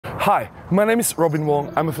Hi, my name is Robin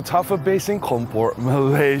Wong. I'm a photographer based in Kuala Lumpur,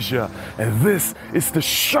 Malaysia, and this is the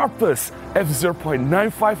sharpest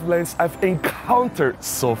f0.95 lens I've encountered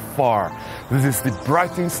so far. This is the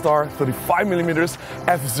Brightin Star 35mm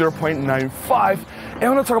f0.95, and I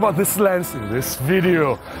want to talk about this lens in this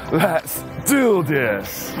video. Let's do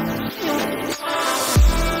this!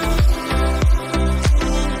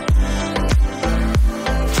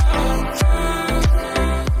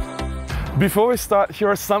 Before we start, here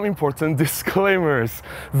are some important disclaimers.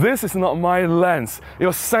 This is not my lens. It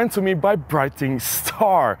was sent to me by Brightin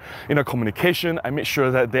Star. In our communication, I made sure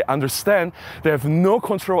that they understand they have no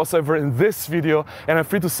control whatsoever in this video, and I'm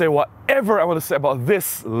free to say whatever I want to say about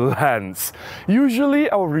this lens. Usually,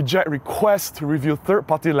 I will reject requests to review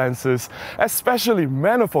third-party lenses, especially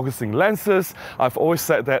manual focusing lenses. I've always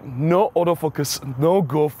said that no autofocus, no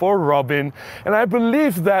go for Robin, and I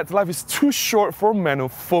believe that life is too short for manual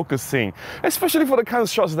focusing. Especially for the kind of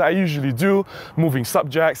shots that I usually do, moving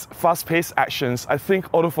subjects, fast-paced actions, I think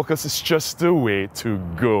autofocus is just the way to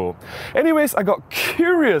go. Anyways, I got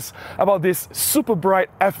curious about this super bright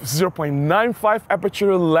f0.95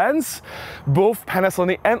 aperture lens. Both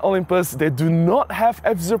Panasonic and Olympus, they do not have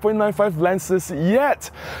f0.95 lenses yet.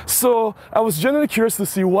 So I was genuinely curious to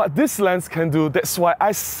see what this lens can do. That's why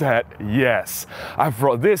I said yes. I've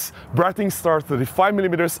brought this Brightin Star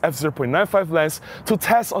 35mm f0.95 lens to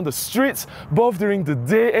test on the streets, both during the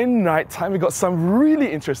day and night time. We got some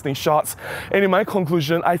really interesting shots, and in my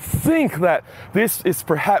conclusion, I think that this is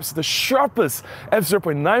perhaps the sharpest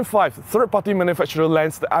f0.95 third-party manufacturer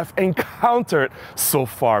lens that I've encountered so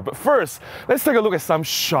far. But first, let's take a look at some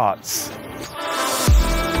shots.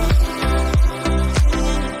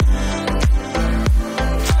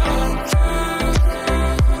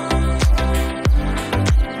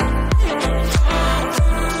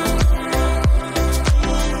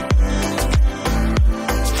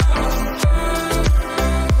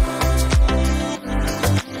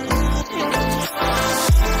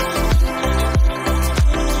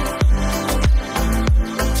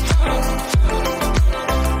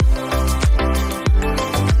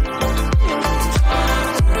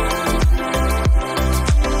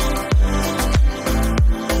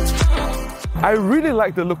 I really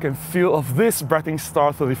like the look and feel of this Brightin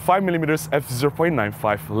Star 35mm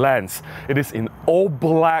f0.95 lens. It is in all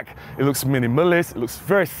black, it looks minimalist, it looks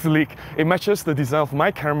very sleek, it matches the design of my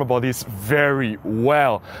camera bodies very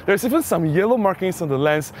well. There's even some yellow markings on the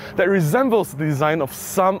lens that resembles the design of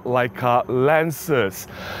some Leica lenses.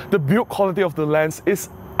 The build quality of the lens is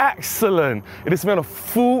excellent. It is made of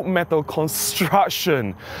full metal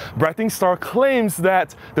construction. Brightin Star claims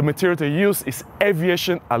that the material they use is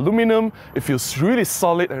aviation aluminum. It feels really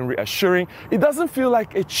solid and reassuring. It doesn't feel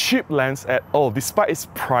like a cheap lens at all, despite its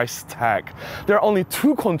price tag. There are only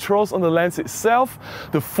two controls on the lens itself.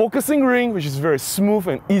 The focusing ring, which is very smooth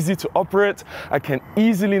and easy to operate. I can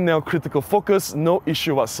easily nail critical focus, no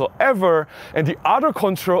issue whatsoever. And the other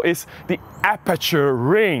control is the aperture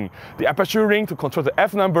ring. The aperture ring, to control the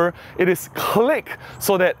f number, it is click,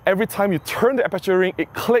 so that every time you turn the aperture ring,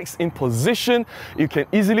 it clicks in position. You can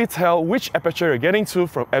easily tell which aperture you're getting to,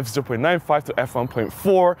 from f0.95 to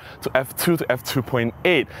f1.4 to f2 to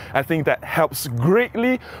f2.8. I think that helps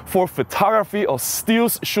greatly for photography or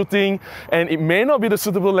stills shooting, and it may not be the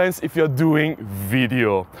suitable lens if you're doing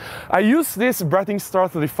video. I use this Brightin Star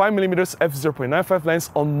 35mm f0.95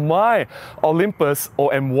 lens on my Olympus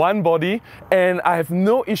OM1 body, and I have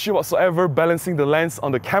no issue whatsoever balancing the lens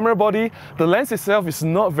on the camera body. The lens itself is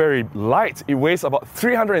not very light. It weighs about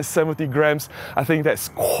 370 grams. I think that's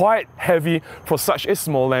quite heavy for such a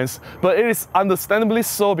small lens, but it is understandably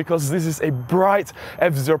so because this is a bright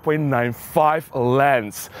f0.95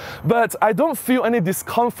 lens. But I don't feel any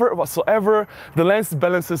discomfort whatsoever. The lens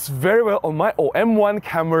balances very well on my OM1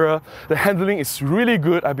 camera. The handling is really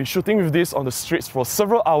good. I've been shooting with this on the streets for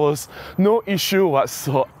several hours. No issue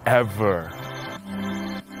whatsoever.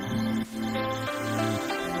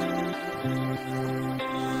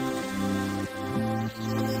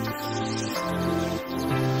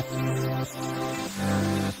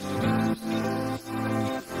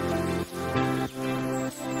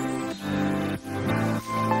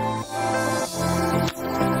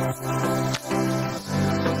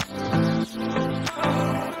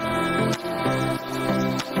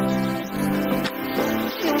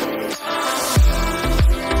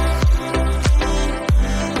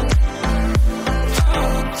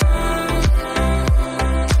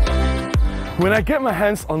 When I get my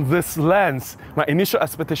hands on this lens, my initial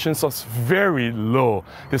expectations was very low.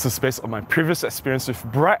 This is based on my previous experience with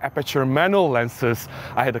bright aperture manual lenses.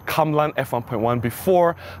 I had the Kamlan f1.1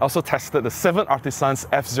 before. I also tested the 7 Artisans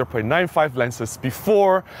f0.95 lenses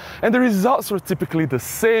before, and the results were typically the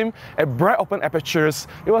same. At bright open apertures,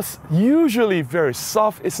 it was usually very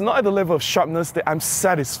soft. It's not at the level of sharpness that I'm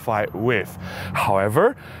satisfied with.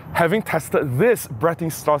 However, having tested this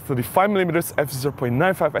Brightin Star 35mm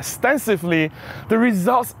f0.95 extensively, the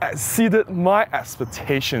results exceeded my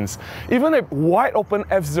expectations. Even at wide open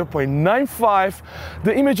f0.95,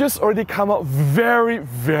 the images already come out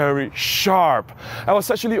very sharp. I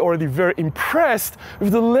was actually already very impressed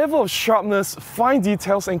with the level of sharpness, fine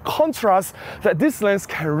details and contrast that this lens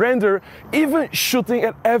can render even shooting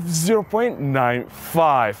at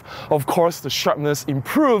f0.95. Of course, the sharpness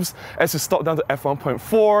improves as you stop down to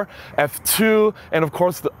f1.4, f2, and of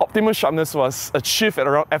course the optimum sharpness was achieved at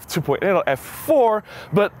around f2.8 or f4,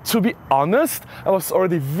 but to be honest, I was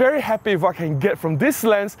already very happy with what I can get from this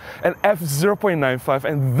lens at f0.95,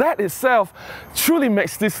 and that itself truly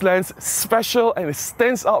makes this lens special and it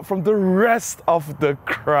stands out from the rest of the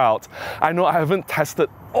crowd. I know I haven't tested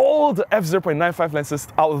all the f0.95 lenses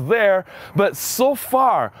out there, but so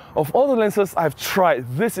far, of all the lenses I've tried,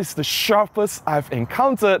 this is the sharpest I've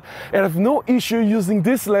encountered, and I have no issue using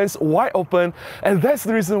this lens wide open, and that's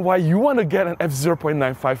the reason why you want to get an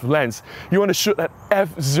f0.95 lens. You want to shoot at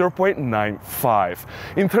f0.95.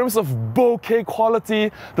 In terms of bokeh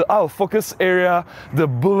quality, the out of focus area, the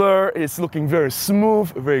blur is looking very smooth,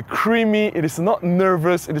 very creamy. It is not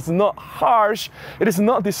nervous, it is not harsh, it is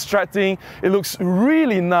not distracting. It looks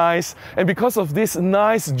really nice, and because of this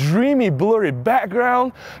nice dreamy blurry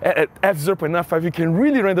background at f0.95, you can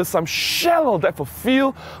really render some shallow depth of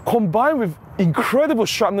field combined with incredible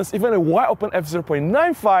sharpness even at wide open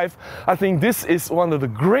f0.95. I think this is one of the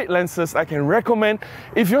great lenses I can recommend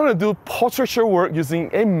if you want to do portraiture work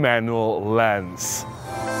using a manual lens.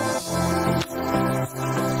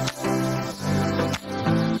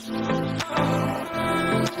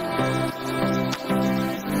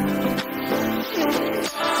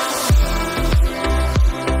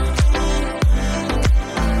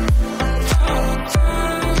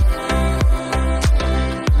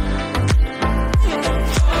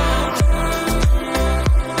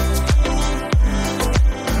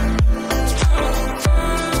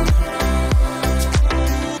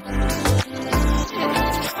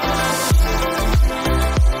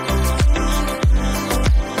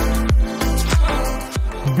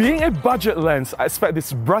 Being a budget lens, I expect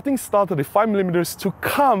this Brightin Star 35mm to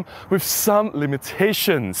come with some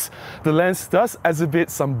limitations. The lens does exhibit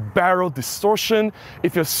some barrel distortion.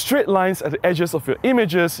 If you have straight lines at the edges of your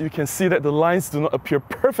images, you can see that the lines do not appear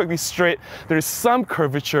perfectly straight. There is some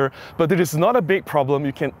curvature, but it is not a big problem.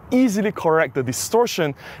 You can easily correct the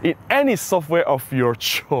distortion in any software of your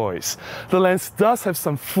choice. The lens does have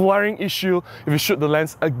some flaring issue. If you shoot the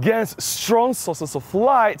lens against strong sources of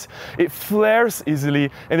light, it flares easily.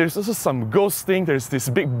 And there's also some ghosting. There's this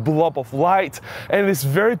big blob of light, and it's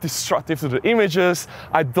very destructive to the images.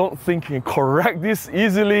 I don't think you can correct this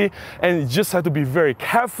easily, and you just have to be very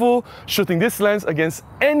careful shooting this lens against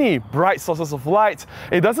any bright sources of light.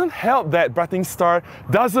 It doesn't help that Brightin Star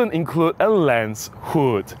doesn't include a lens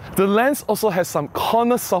hood. The lens also has some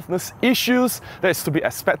corner softness issues that is to be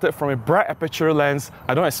expected from a bright aperture lens.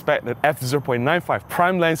 I don't expect that f0.95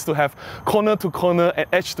 prime lens to have corner to corner and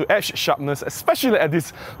edge to edge sharpness, especially at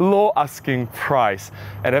this low asking price.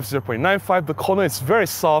 At f0.95, the corner is very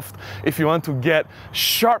soft. If you want to get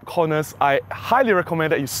sharp corners, I highly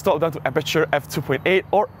recommend that you stop down to aperture f2.8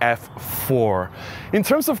 or f4. In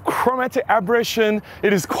terms of chromatic aberration,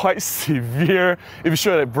 it is quite severe. If you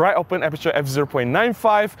shoot at bright open aperture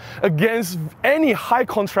f0.95 against any high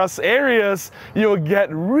contrast areas, you'll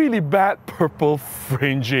get really bad purple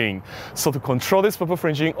fringing. So to control this purple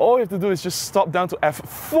fringing, all you have to do is just stop down to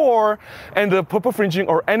f4, and the purple fringing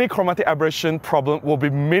or any chromatic aberration problem will be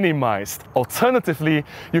minimized. Alternatively,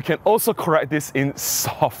 you can also correct this in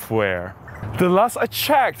software. The last I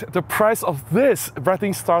checked, the price of this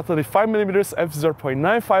Brightin Star 35mm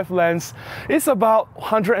f0.95 lens is about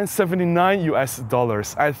 $179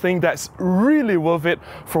 US. I think that's really worth it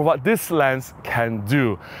for what this lens can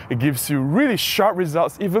do. It gives you really sharp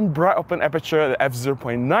results, even bright open aperture at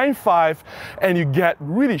f0.95, and you get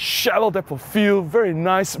really shallow depth of field, very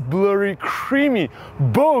nice, blurry, creamy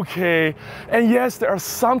bokeh. And yes, there are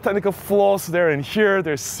some technical flaws there and here.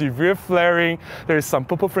 There's severe flaring, there's some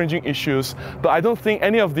purple fringing issues, photos. But I don't think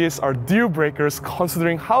any of these are deal breakers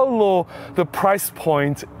considering how low the price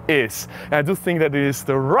point is. And I do think that it is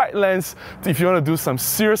the right lens if you want to do some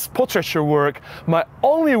serious portraiture work. My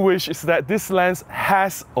only wish is that this lens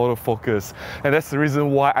has autofocus, and that's the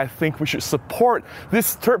reason why I think we should support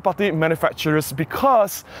these third-party manufacturers,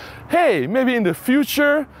 because hey, maybe in the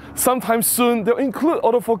future, sometime soon, they'll include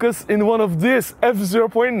autofocus in one of these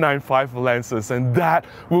f0.95 lenses, and that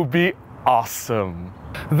will be awesome.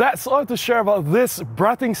 That's all I have to share about this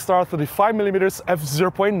Brightin Star 35mm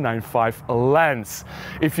f0.95 lens.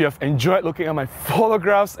 If you have enjoyed looking at my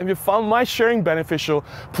photographs and you found my sharing beneficial,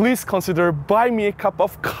 please consider buying me a cup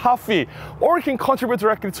of coffee, or you can contribute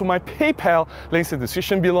directly to my PayPal. Links in the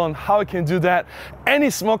description below on how you can do that. Any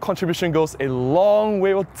small contribution goes a long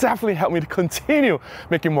way. It will definitely help me to continue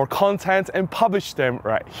making more content and publish them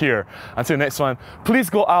right here. Until next one, please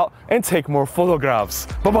go out and take more photographs.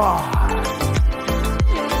 Bye-bye!